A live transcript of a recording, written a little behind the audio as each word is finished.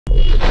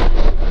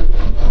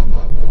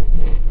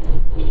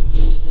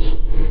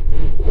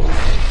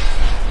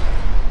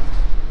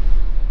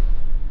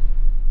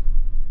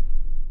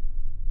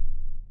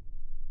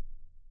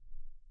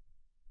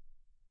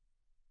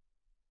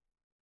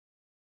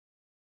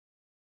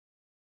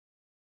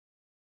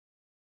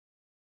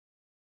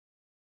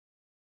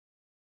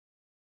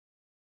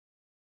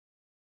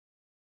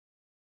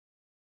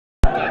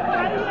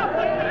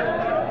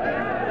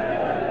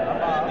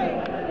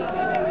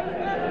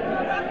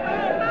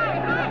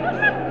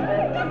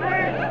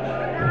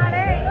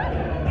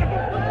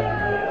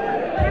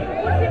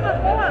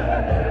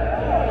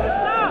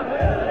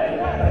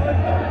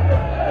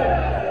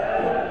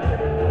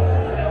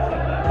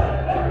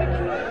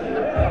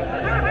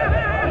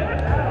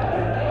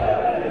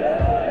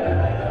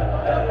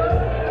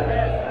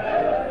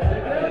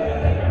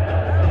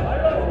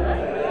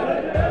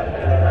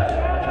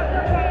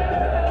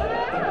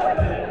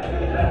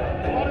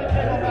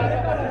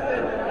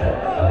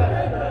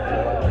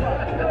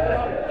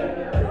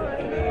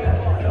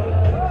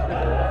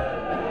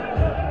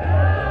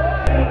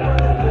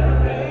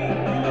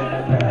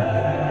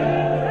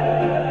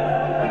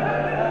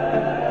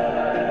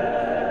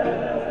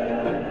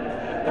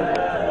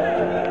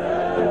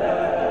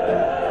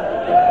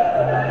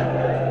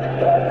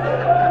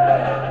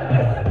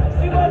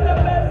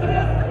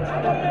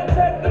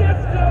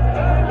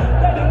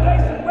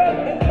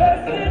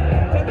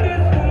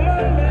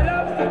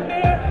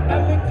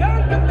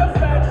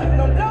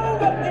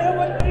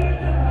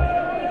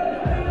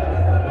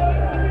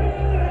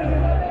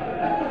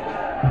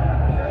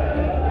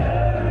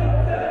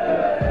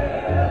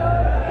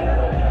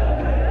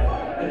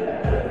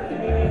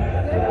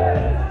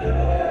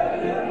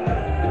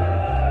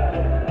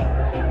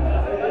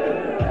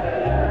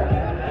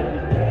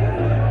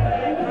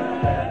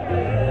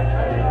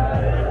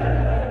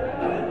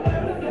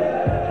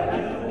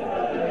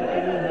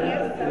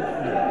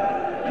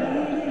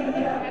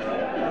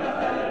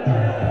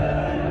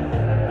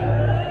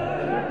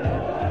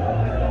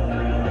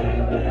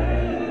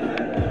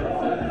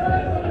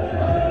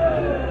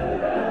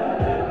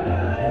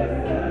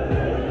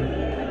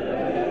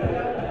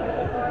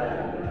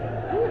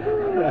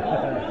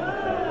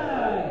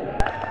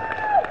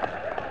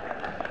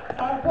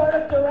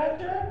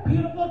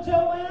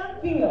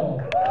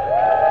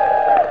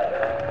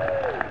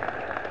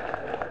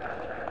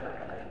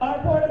Our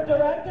board of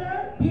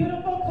director,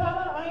 beautiful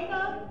Tama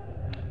Aina.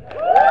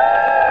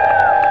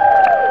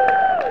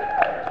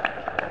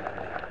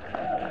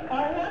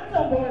 Our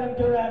handsome board of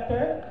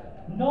director,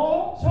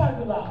 Noel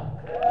Chargula.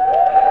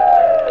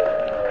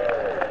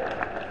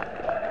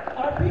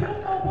 Our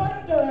beautiful board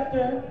of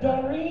director,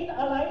 Doreen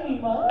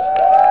Alailima.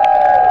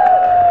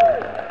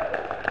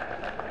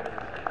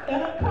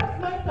 And of course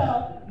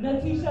myself,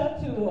 Natisha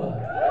Tua.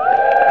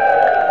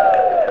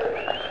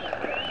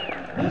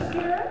 This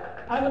year,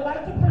 I would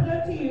like to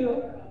present to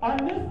you our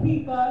Miss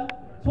PIFA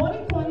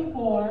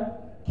 2024,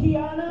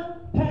 Kiana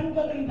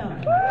Pangolina.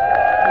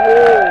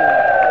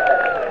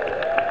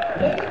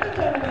 Ladies and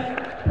gentlemen,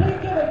 please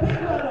give a big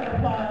round of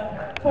applause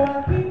for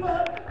our PIFA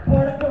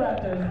Board of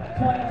Directors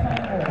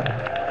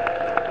 2024.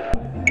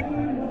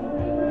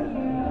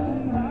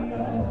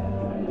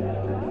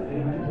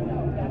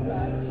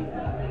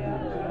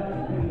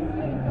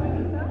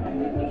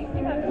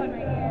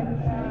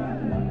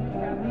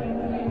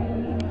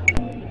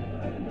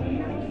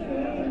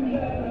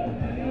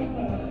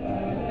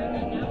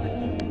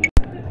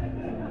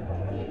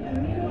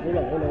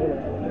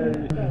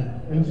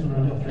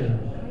 Insular Affairs,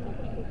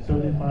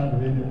 75 to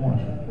 81.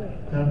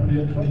 Deputy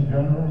Attorney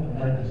General of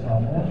American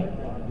Samoa,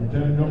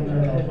 Lieutenant Governor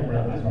of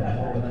American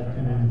Samoa,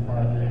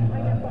 1985 to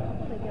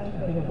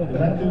 89.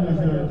 Elected as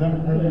the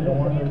Democratic and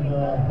one of the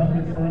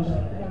 101st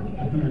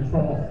to the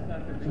 12th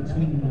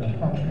succeeding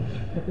Congress.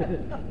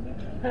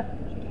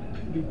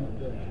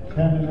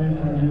 Candidate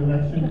for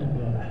re-election of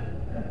the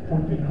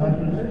 14th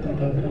Congress,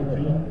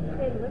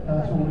 2014,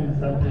 passed away in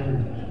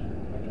February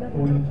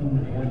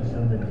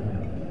 2017.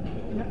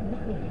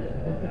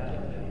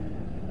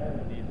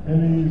 And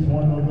he's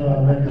one of the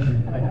legacy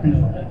of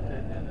PIFA.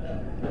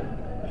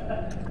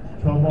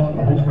 Someone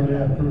hopefully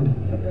approved.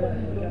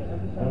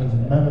 And his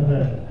men of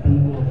that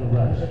people of the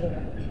rest.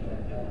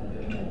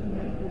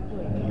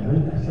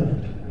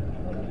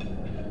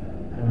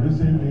 And this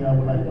evening I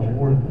would like to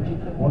award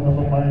one of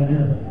the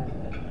pioneers.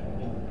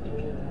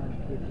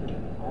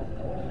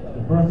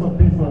 The birth of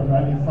PIFA in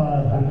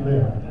 95 over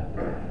there.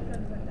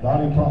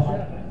 Donnie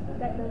Thompson.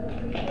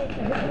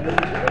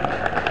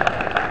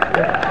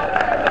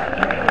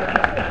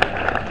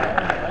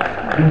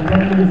 The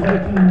family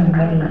reflecting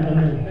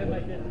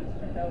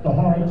the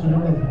hearts and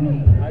earth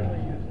weep.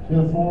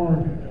 Therefore,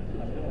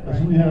 as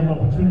we have an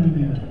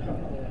opportunity,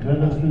 let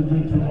us do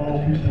good to all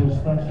people,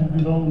 especially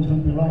to those who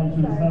belong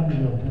to the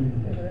family of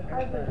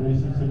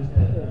Grace and 16.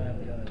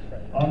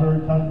 Honor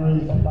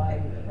Congress,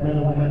 men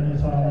of American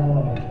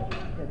Samoa,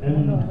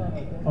 and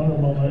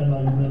Honorable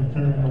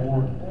Humanitarian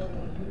Award.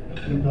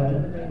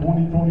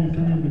 2023 to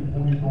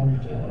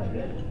 2024.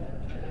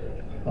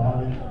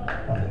 Donnie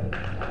Thompson.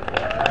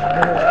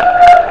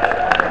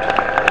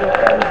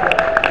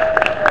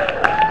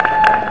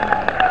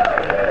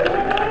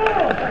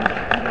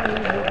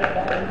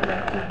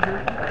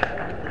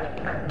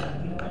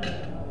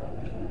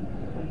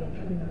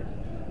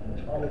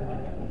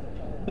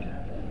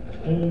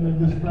 And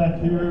this plaque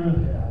here,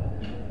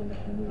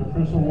 the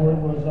first award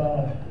was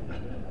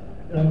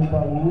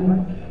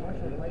Taupou,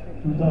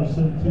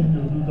 2017 to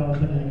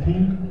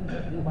 2018.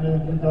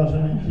 And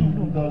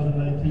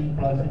 2018-2019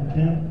 Classic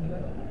Kim.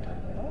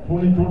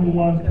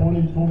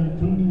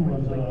 2021-2022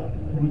 was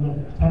with a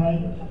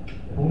time.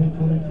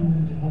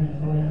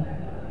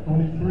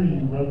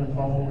 2022-23 Reverend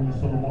Taupou in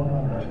Samoa.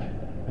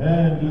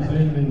 And this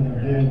evening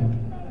again,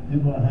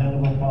 give a hand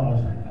of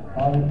applause.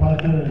 Our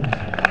partners.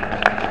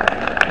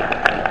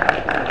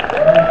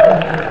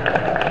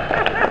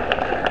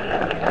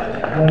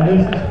 When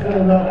this is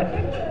filled up,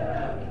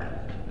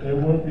 it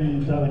will be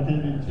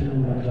dedicated to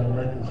the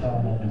American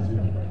Samoa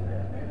Museum.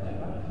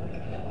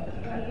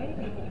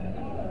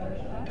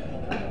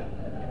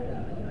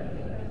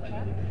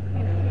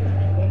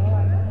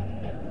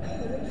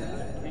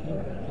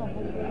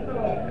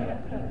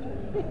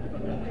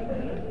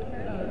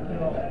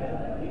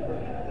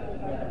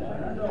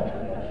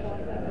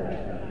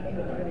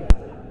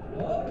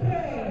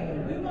 Okay,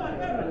 we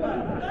want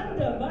everyone's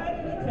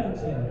undivided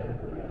attention.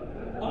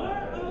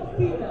 Our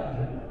PIFA,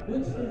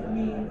 which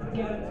means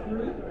dance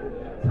group,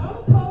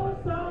 Taupou,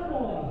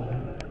 Samoa.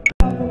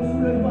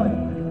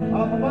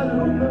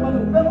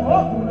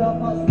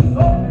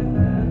 Love.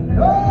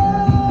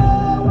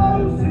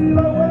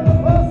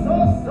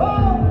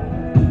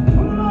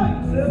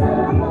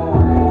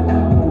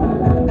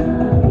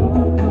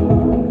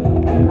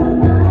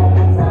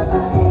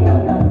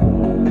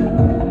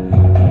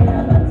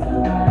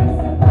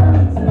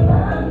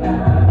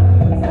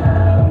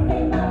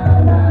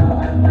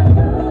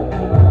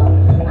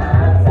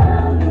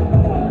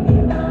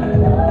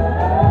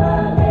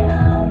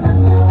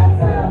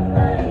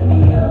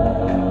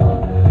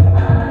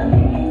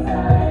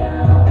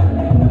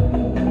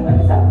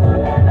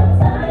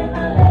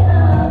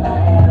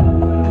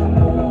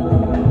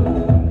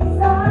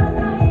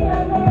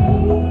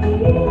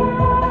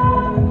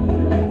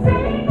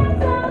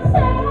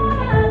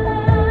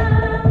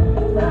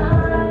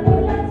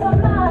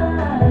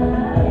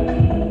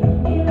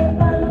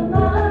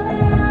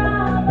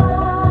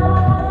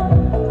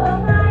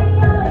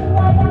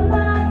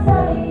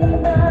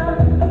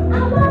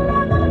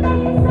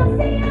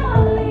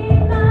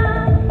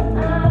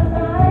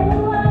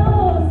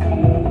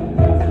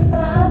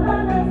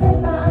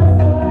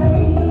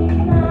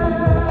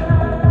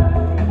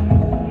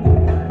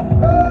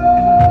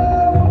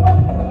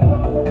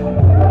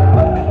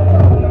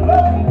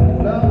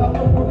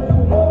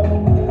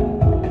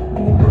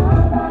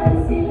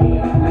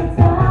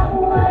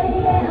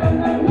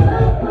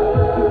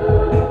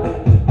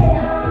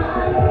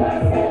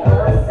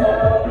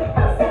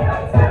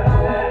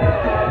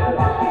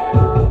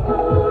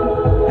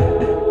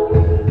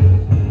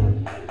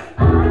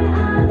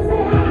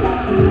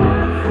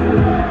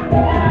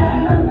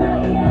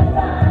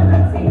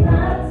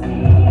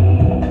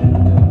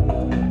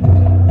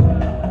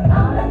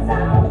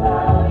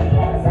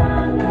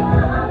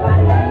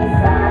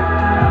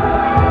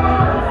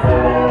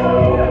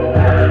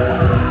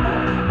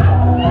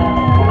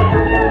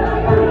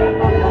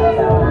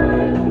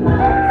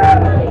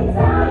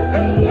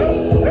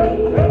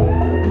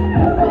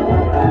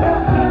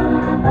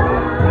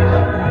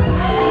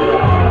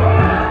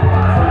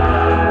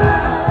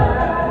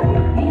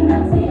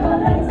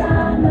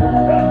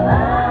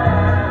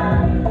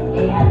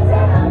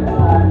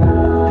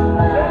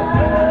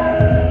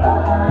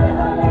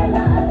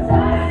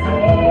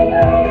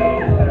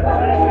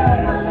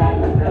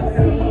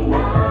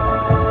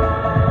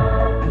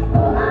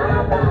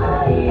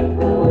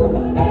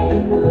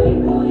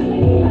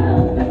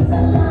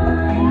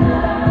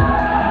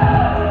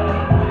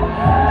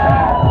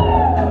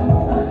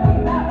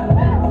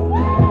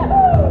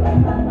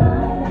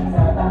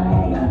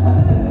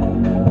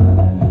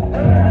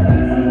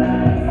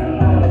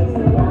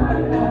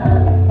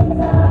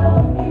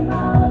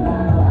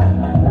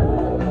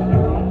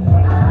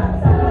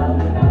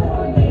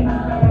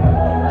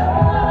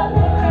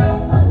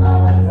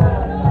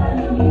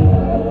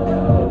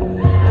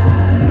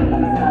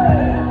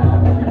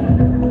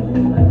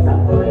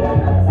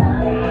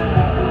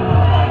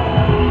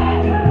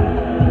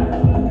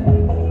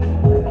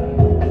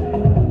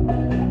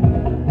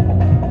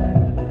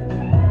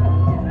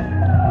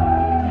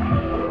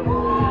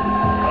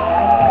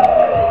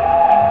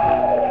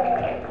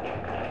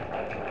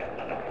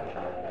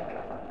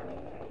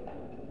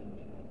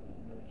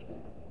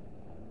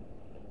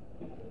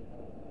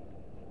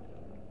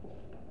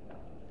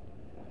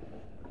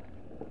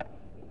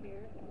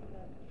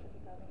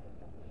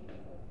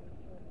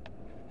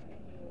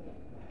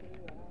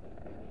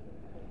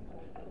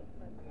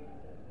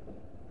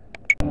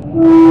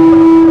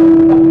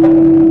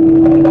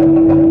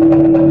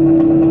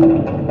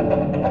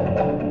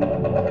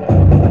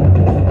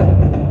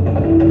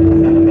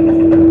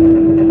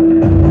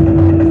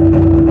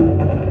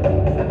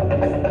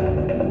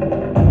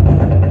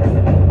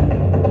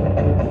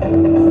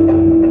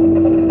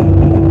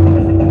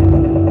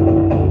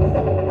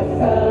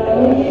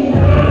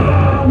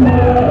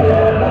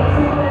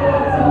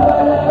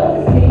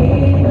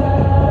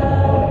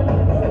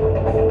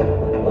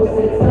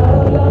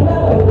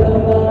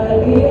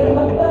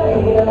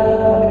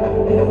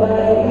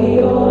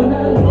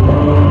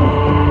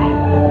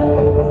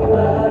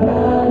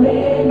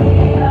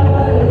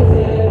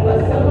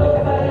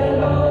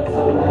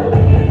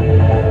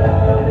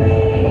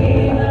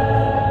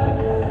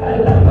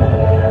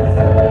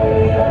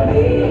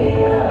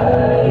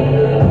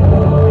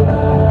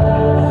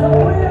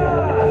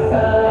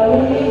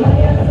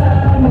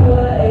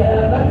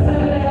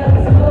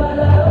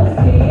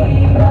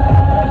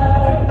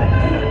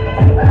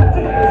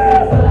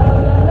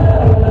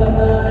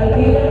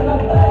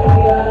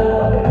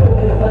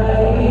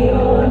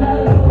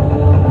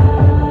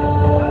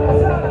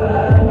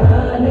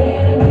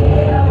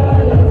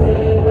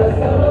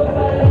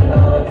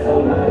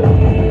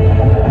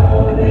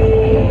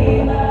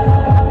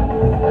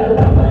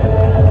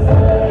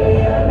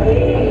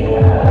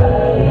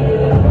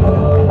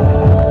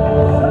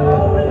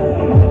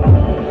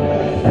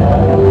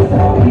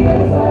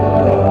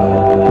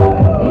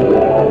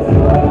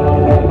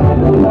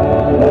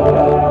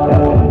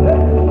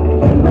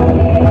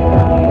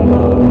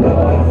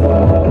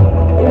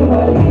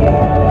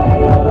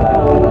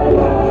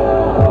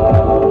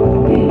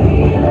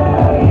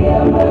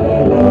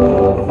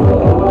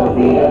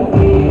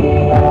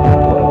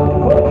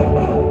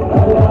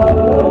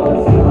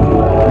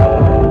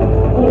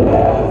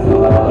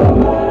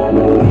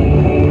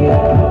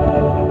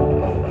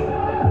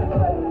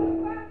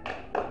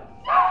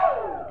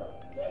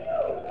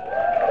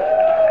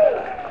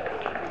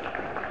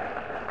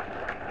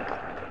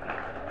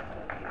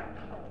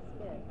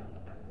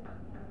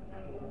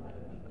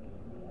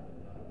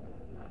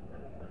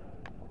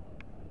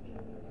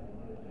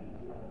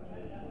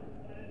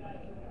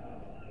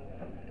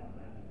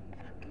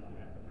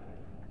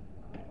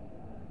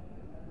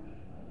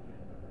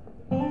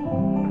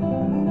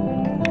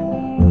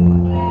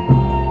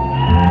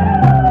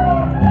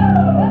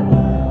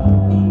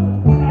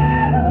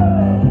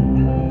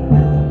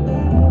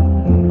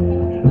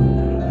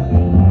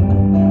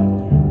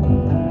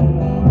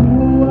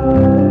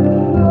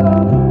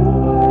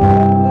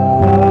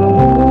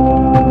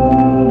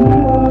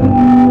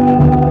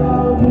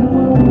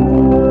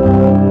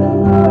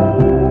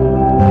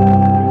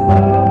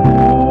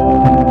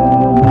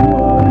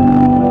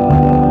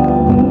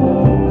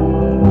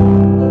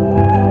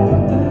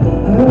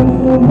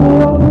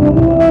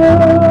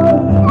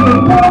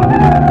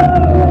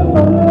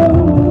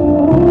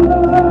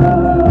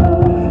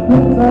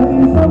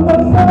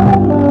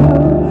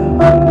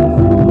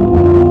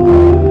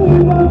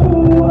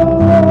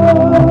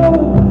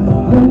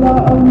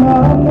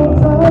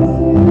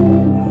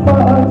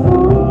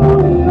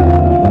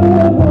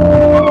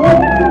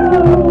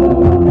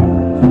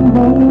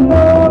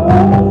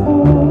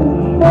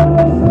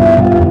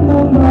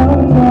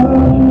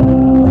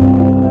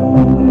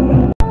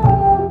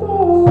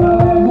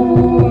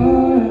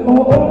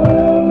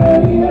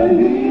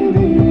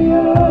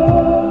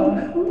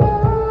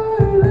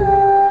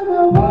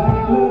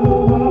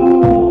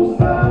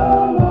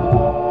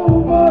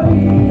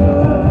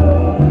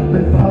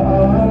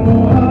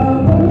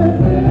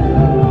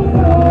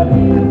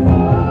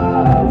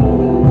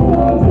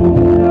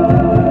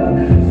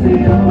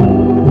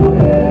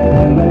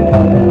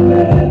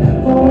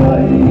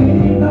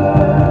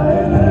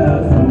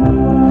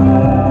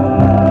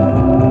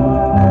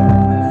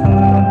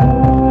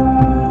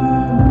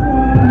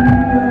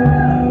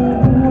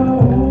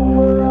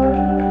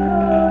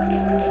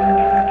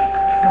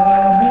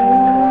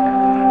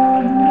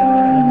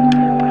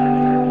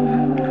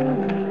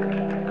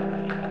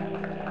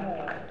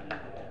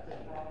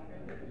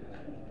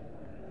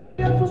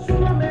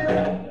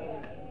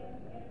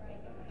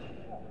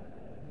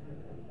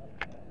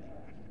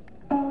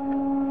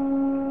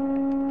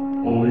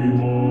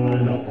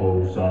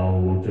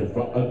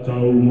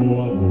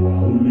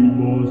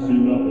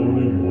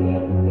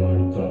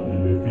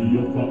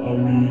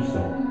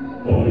 Amisa.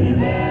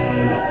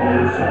 Oimana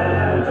Osa,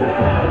 te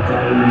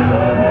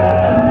whakataumana,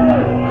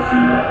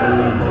 Amimosina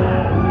Olema,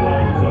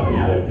 Uaita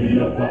Ile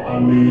PIFA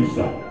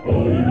Amisa.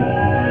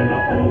 Oimana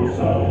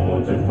Osa,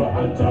 te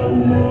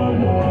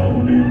whakataumana,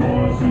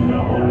 Amimosina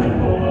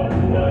Olema,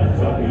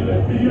 Uaita Ile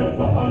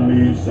PIFA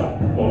Amisa.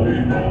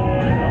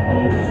 Oimana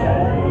Osa,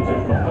 te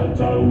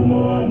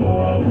whakataumana,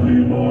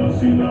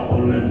 Amimosina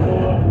Olema,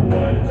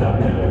 Uaita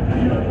Ile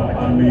PIFA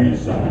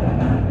Amisa.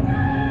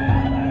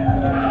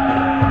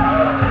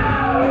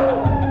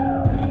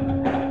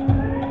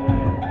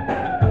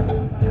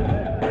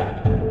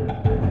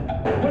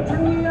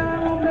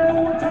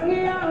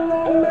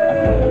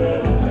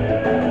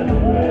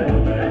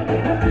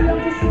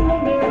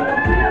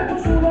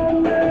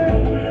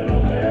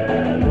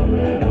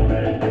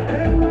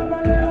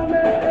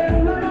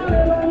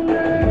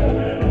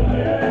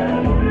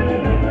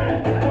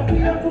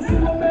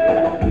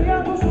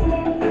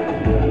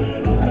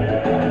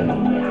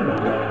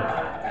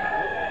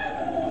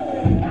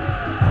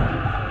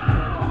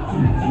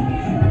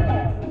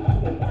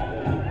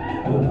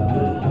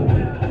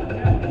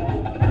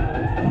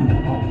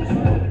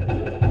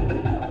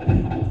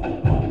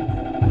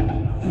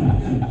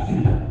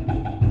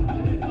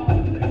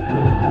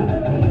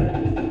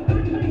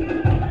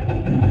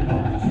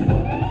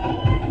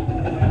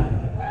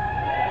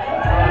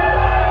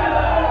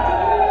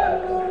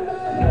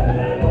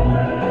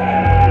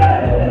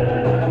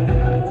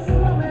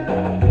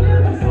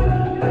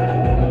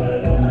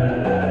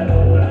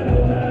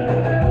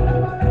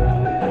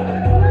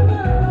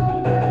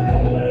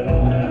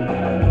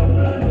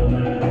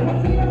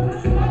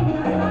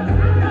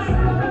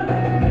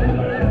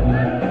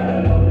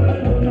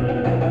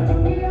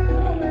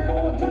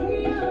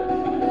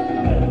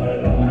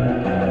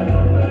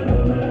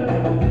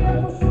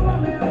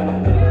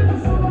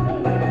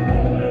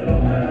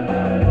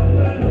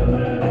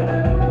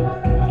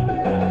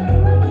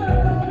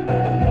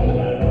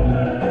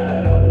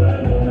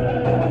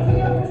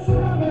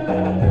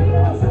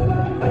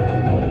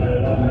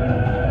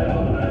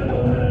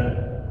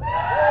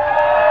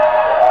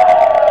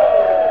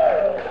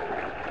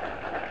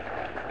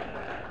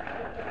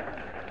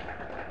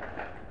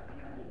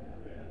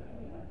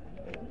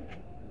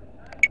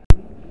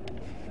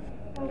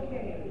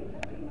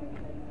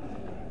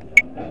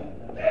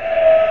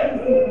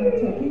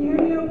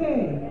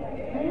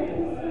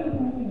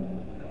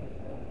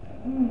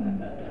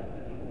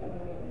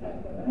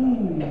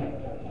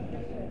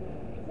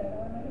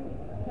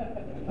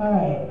 All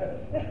right.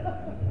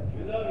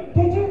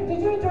 Did you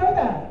enjoy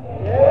that?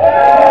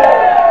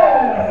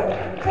 Yes.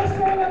 Just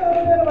sharing a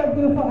little bit of our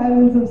beautiful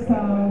islands of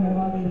song and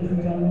all, ladies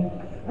and gentlemen.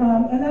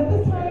 And at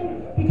this time,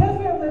 because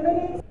we are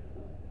limited.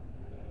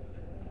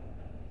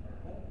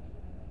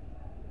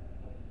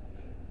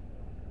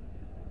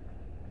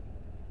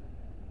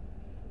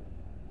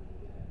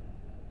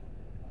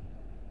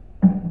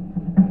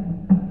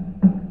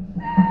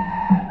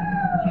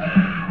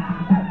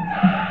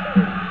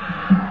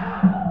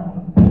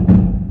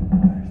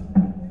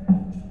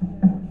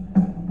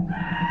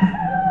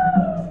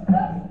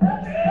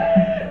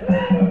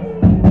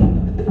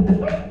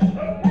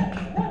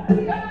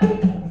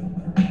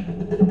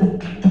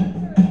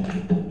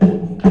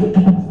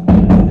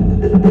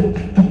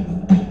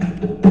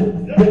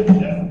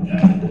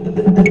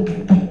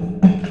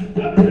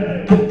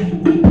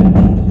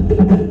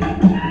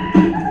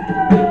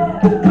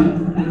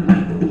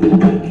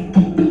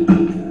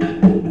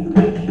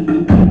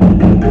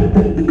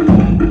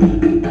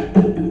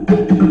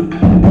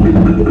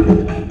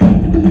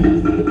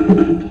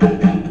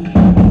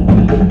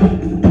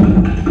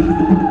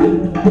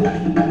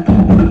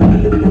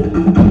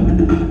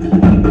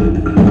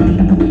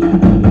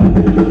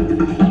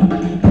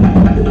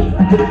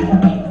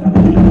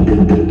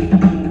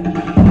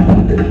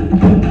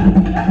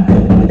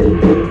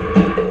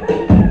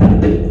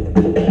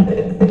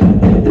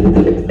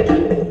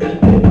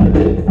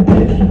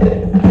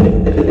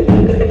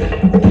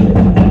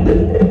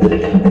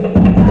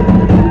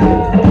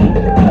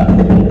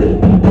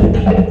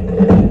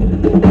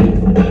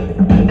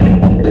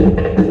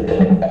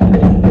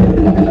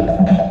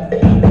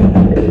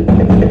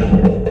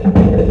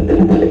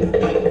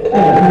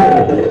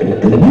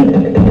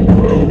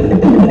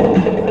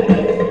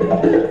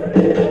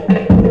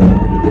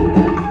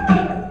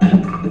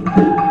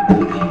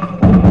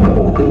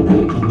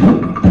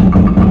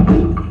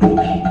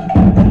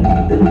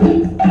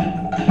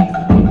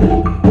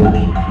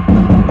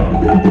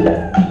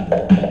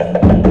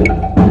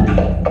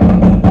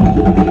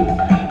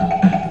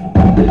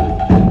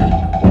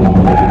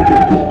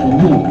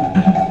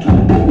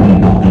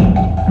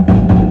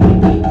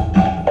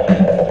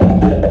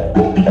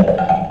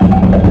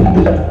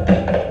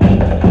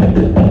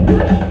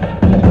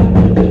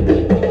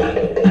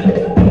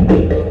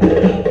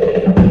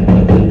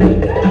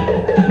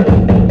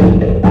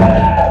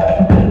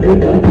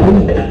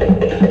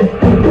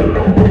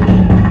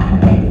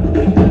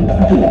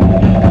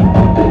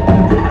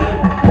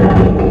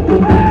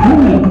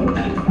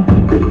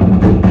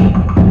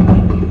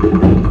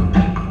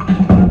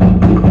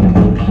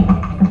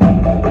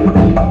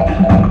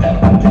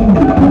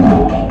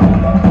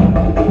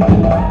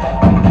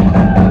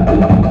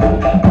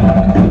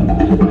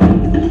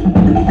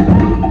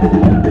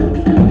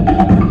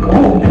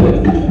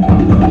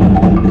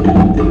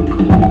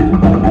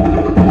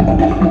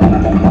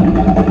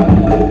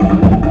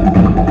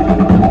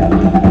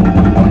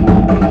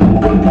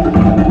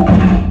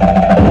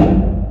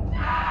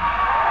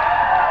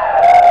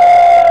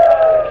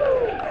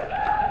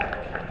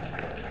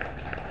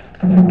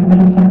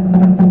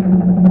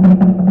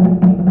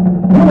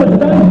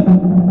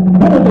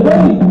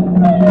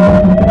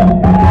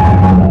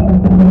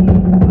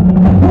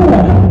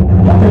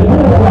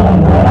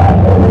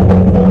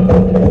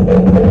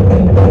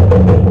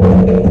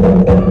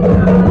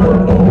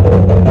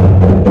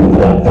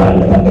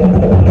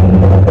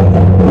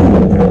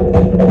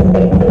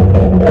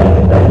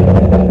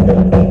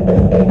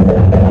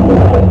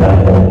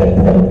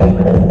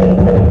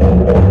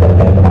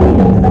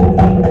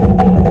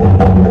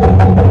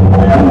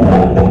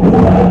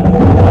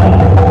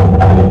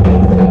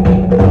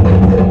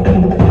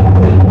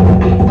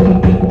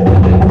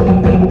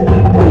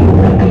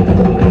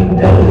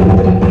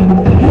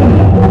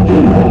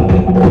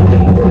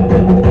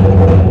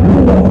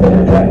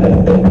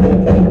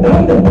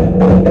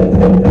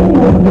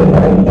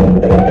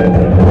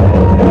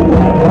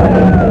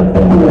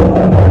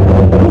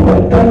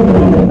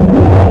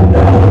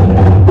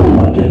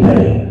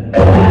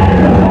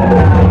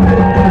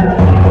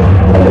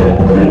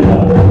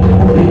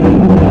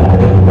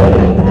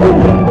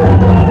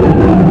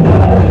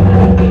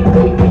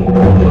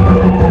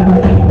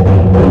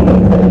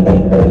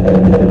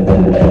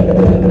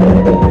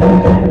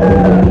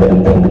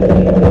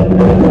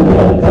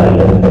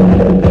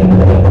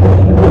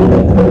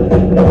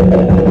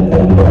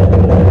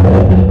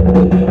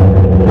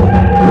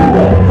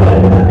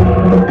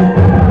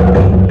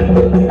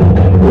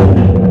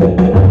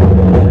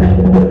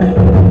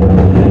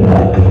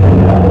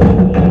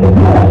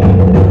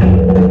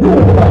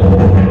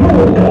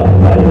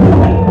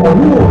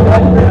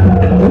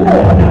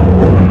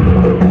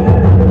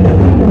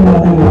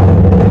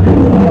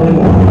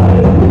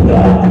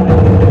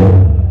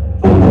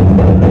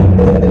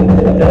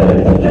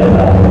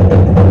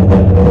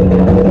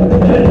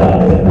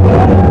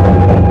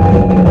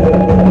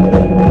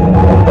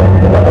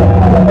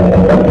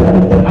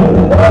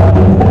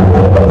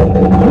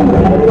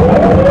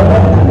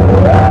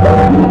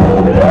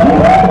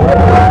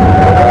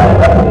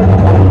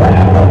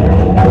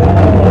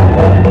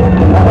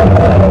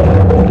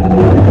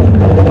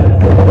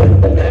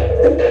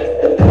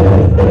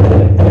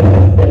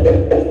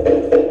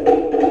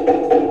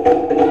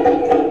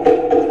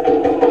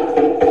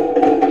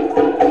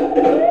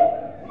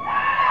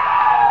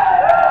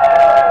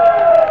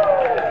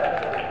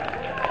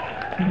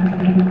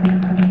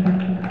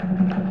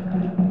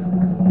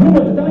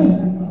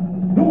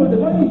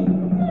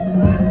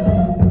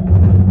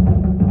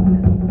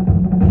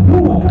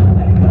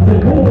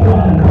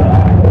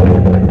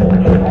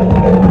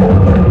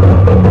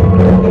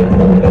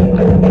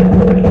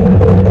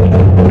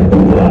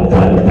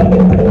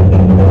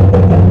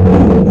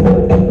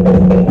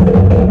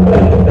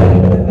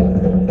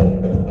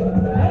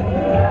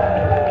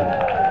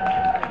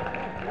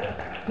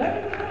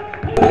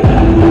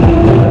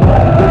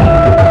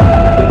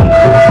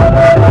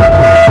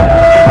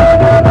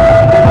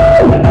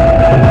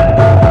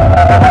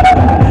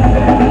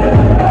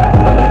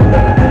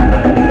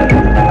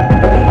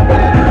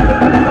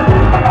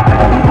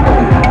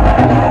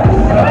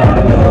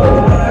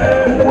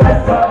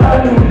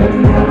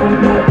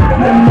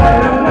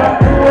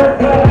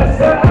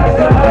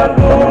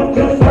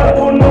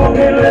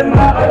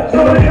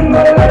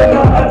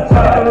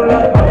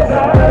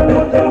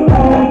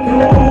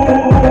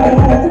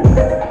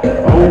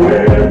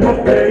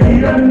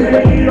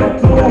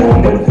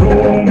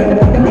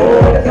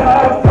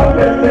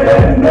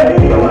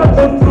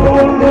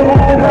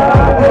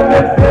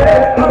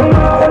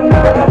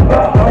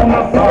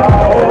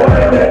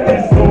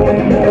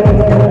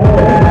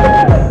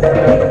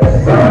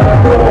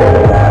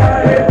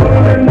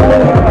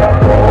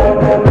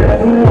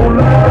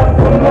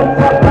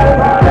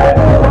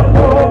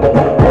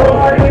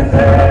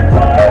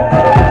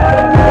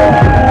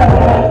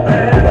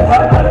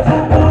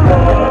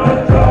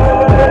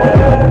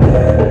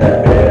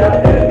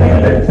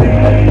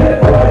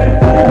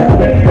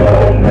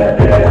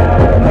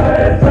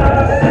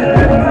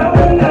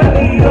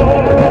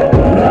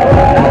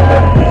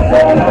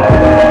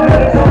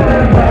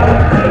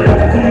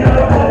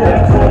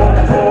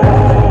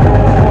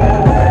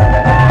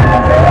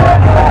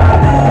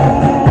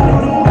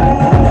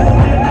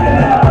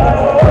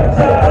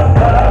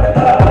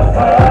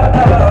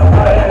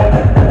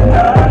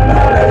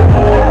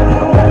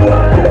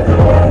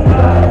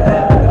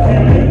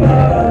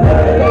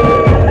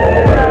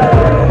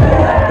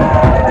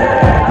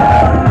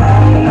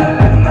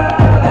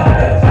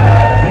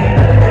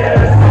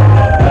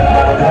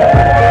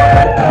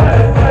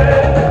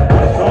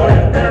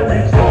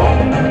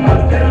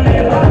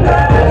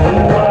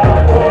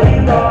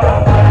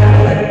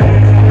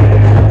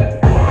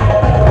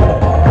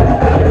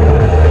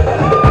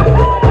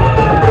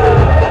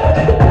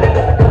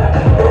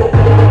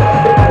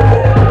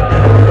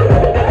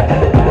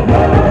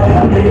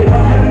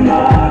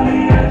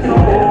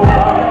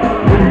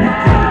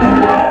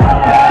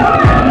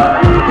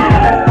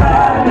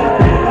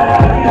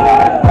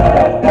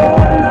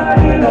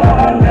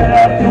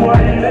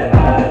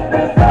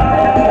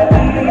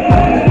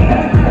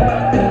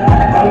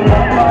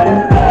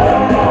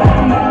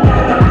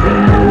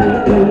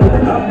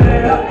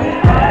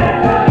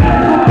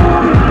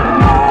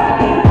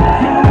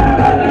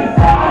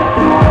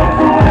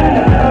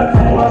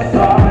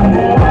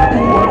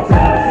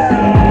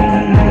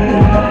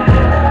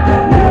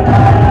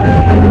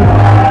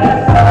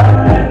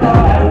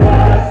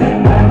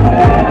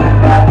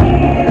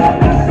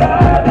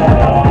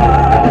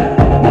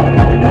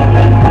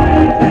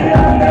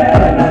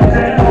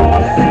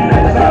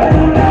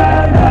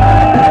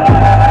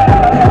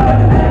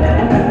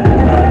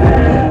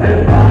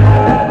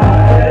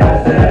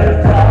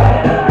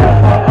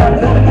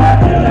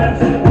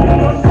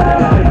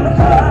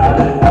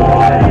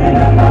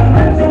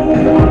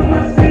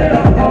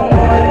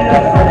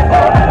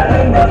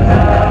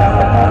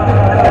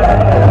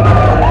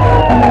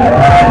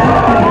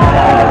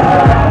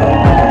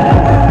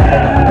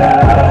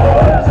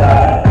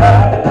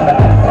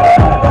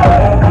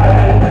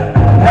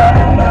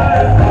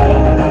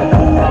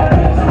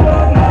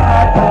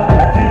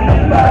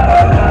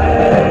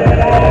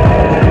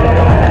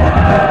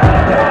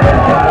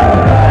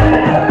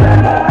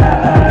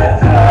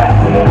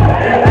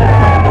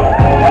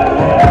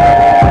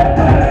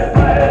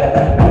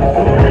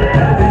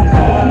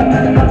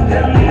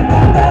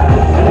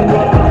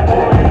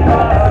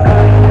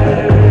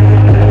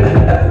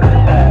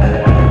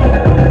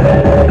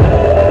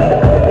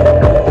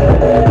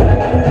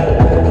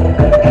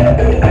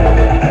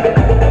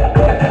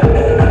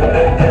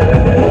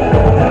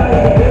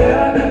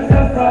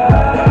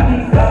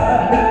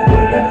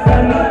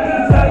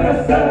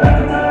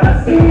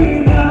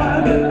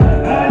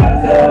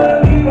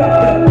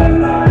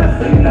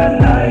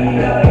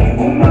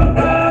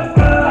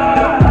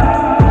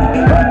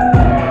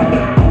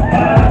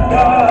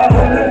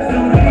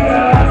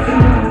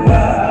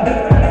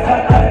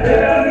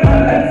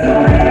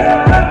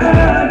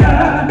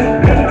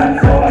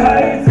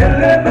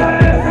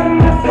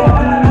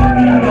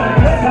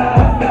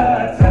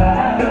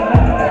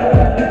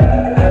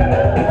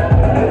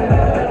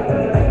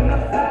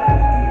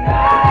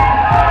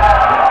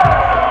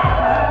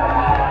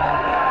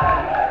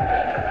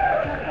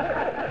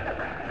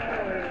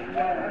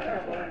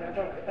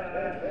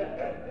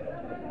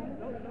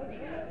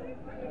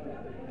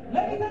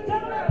 Ladies and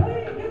gentlemen,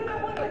 please give it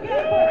up once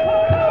again for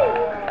Taupou,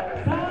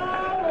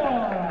 Samoa.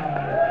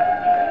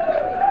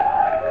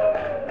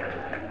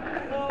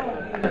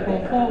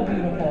 So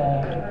beautiful.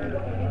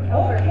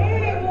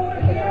 Okay, well,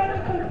 we're here at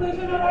the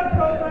conclusion of our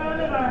program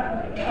and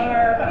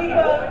our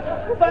PIFA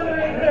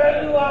fundraiser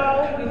luau.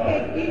 We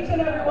thank each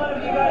and every one of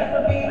you guys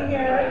for being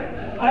here.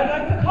 I'd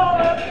like to call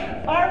up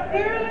our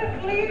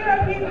fearless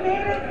leader. He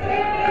made it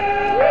safely.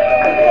 We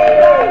thank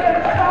God for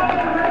his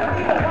traveling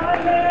mercy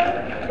behind him.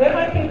 If I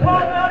can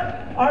call up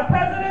our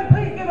president,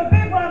 please give a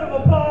big round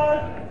of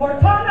applause for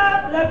Taupou.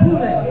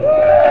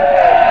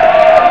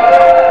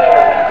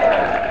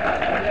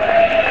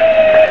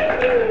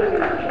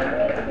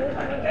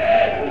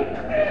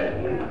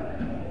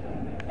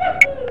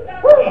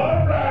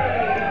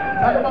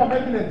 Talk about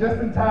making it just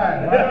in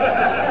time.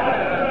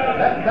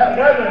 Right? that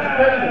weather's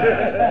crazy.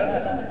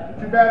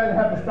 Too bad I didn't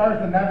have the stars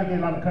to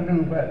navigate on a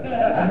canoe, but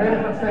I made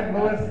it from St.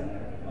 Louis.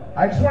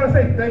 I just want to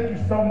say thank you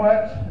so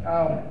much.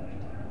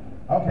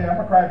 Okay, I'm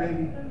a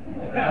crybaby.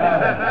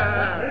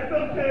 It's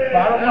okay.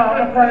 But I don't know, I'm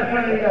gonna cry in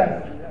front of you guys.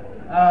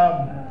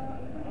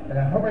 And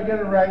I hope I get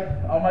it right.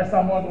 All my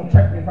Samoans will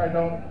check me if I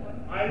don't.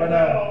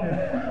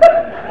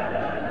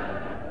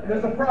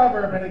 There's a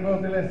proverb and it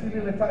goes,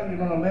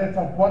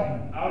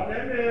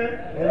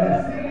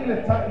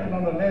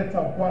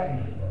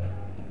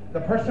 the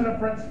person up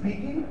front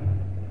speaking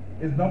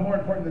is no more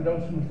important than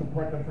those who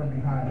support them from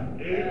behind.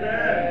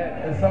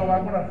 Amen. And so I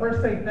want to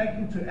first say thank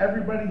you to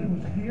everybody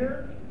who's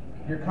here.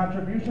 Your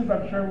contributions,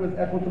 I'm sure, was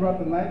echoed throughout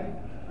the night.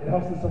 It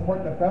helps to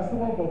support the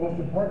festival, but most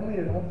importantly,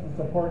 it helps to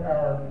support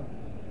our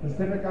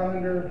Pacific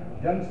Islander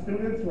young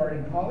students who are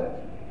in college.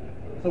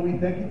 So we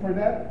thank you for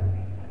that.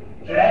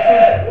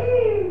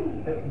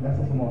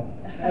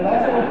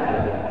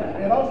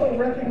 It also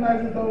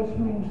recognizes those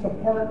who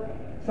support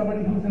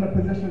somebody who's in a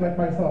position like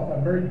myself.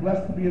 I'm very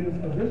blessed to be in this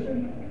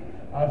position.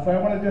 So I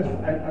want to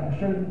I'm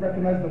sure you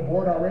recognize the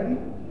board already,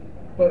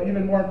 but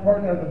even more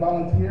important are the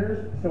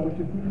volunteers. So we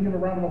can give a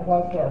round of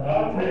applause to our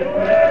volunteers.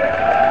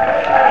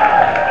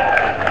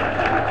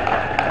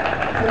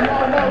 So you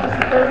all know this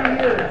is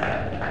 30 years.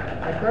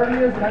 30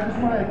 years, and I just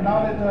want to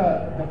acknowledge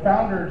the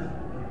founders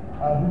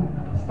who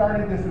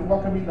started this and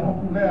welcomed me to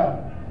Taupou Luau.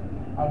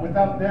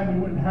 Without them, we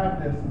wouldn't have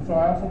this. And so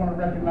I also want to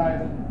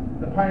recognize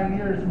the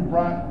pioneers who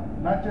brought,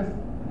 not just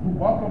who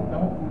welcomed the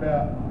Taupou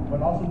Luau,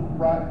 but also who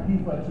brought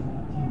PIFA to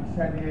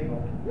San Diego.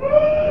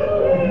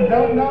 If you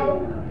don't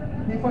know,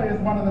 PIFA is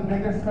one of the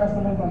biggest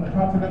festivals on the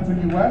continental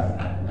U.S.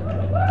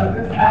 To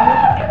this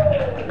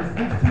day, it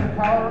speaks to the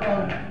power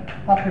of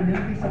how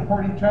communities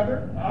support each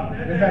other,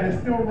 is that it's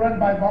still run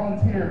by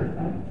volunteers.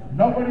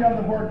 Nobody on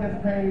the board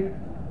gets paid.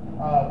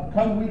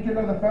 Come weekend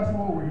of the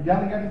festival, we're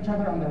yelling at each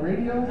other on the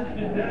radios.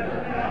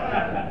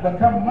 But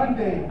come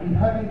Monday, we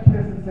hug and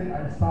kiss and say,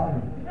 I'm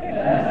sorry.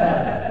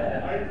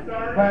 I'm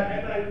sorry, But,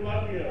 and I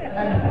love you.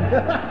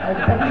 And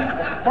can we,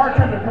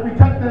 bartender, can we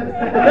cut this?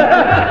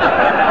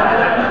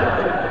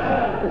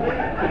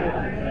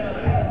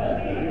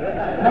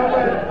 No,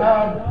 but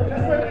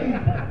just with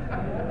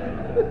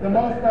the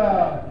most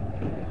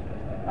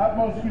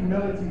utmost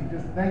humility,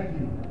 just thank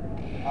you.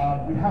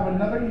 We have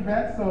another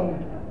event, so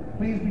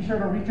please be sure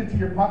to reach into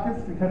your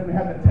pockets because we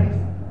have the taste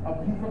of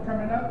PIFA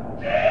coming up.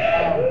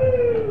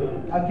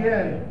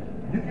 Again,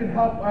 you can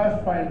help us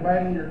by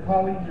inviting your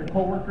colleagues, your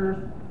coworkers,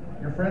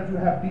 your friends who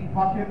have deep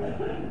pockets.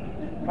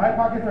 My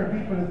pockets are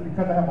deep, but it's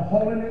because I have a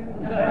hole in it.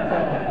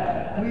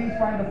 So please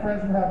find the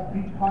friends who have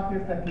deep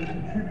pockets that can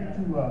contribute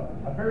to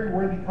a very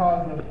worthy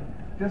cause of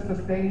just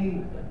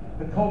sustaining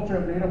the culture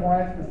of Native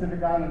Hawaiian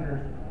Pacific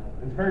Islanders.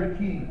 It's very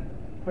key.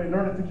 But in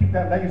order to keep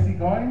that legacy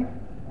going,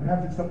 we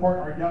have to support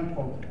our young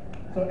folks.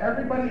 So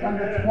everybody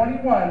under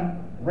 21,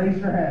 raise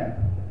your hand.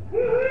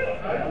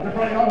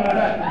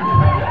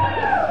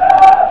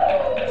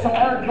 So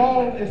our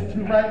goal is to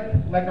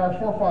write like our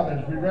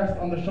forefathers. We rest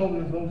on the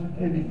shoulders of those who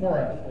came before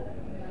us.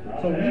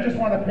 So we just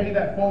want to pay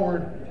that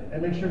forward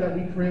and make sure that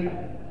we create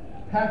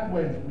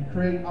pathways, we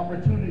create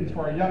opportunities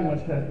for our young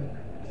ones, because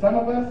some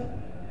of us,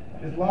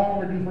 it's long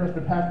overdue for us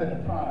to pass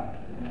that baton.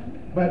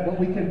 But what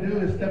we can do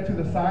is step to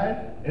the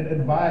side and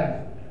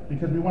advise,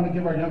 because we want to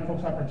give our young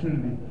folks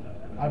opportunity.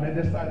 And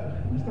this,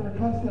 Mr.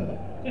 Recosta,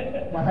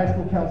 my high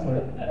school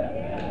counselor.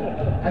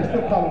 I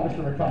still call him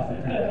Mr. Recosta.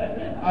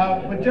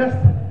 But just,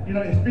 you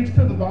know, it speaks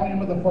to the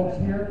volume of the folks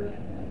here.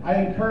 I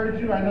encourage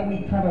you, I know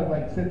we kind of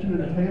like sit you at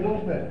the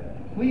tables, but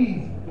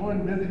please go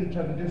and visit each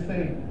other. Just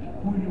say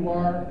who you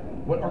are,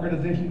 what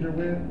organizations you're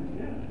with.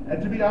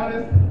 And to be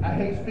honest, I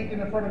hate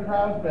speaking in front of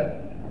crowds,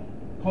 but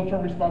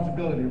cultural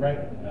responsibility,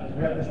 right?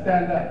 We have to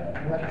stand up.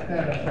 We have to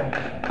stand up.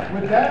 So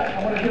with that,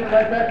 I want to give it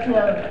right back to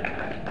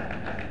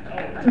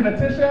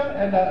Natisha.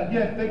 And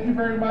again, thank you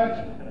very much.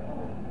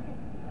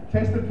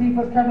 Taste of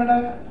PIFA's coming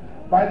up.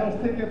 Buy those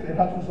tickets. It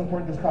helps to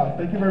support this cause.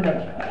 Thank you very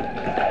much.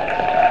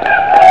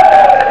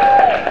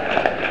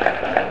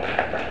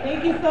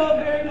 Thank you so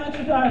very much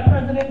to our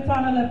President,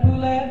 Tana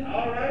Lepule.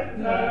 All right,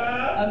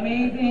 Tana.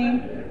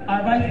 Amazing.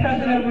 our Vice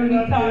President Rudy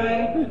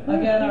Ty,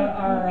 again,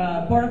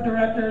 our Board of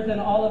Directors and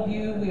all of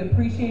you, we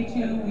appreciate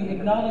you, we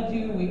acknowledge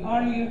you, we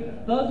honor you.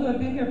 Those who have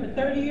been here for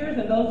 30 years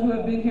and those who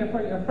have been here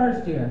for your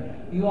first year.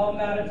 You all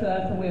matter to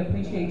us and we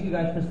appreciate you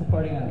guys for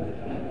supporting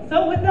us.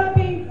 So with that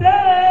being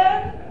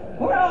said,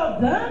 we're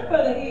all done for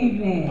the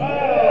evening. And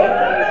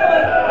I know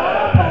it's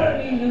all part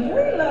of evenings.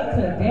 We love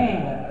to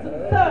dance.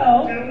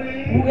 So,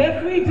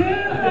 yes we do,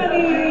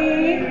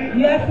 honey.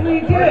 Yes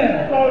we do.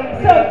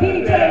 So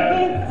DJ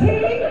Vince T,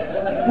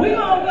 we're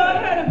going to go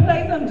ahead and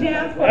play some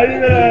jams for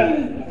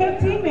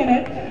 15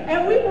 minutes.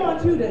 And we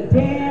want you to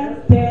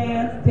dance,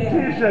 dance,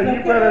 dance. Tisha,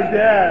 you better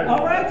dance.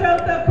 All right,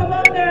 Joseph, come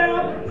on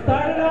now.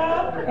 Start it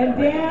off and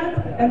dance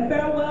and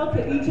farewell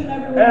to each and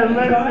every one. And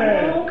listen,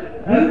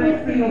 every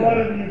single one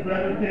of you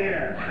better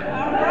dance.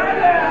 All right,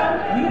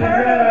 now. You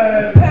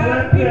heard it.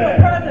 Past PIFA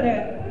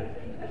president.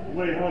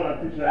 Wait, hold on,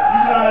 Tisha. You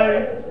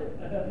guys,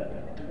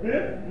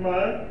 this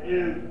month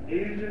is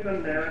Asian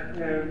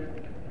American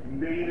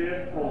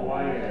Native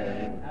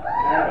Hawaiian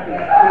at the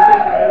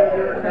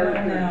Pacific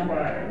Heritage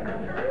Month.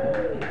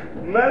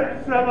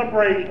 Let's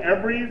celebrate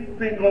every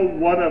single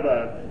one of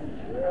us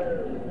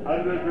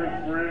under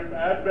this roof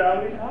at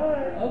Valley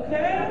High.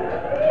 Okay.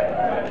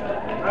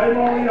 I'm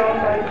only on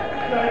my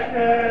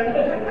second,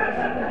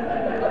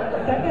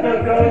 so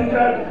don't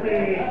judge me.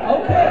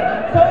 Okay.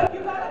 So if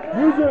you got a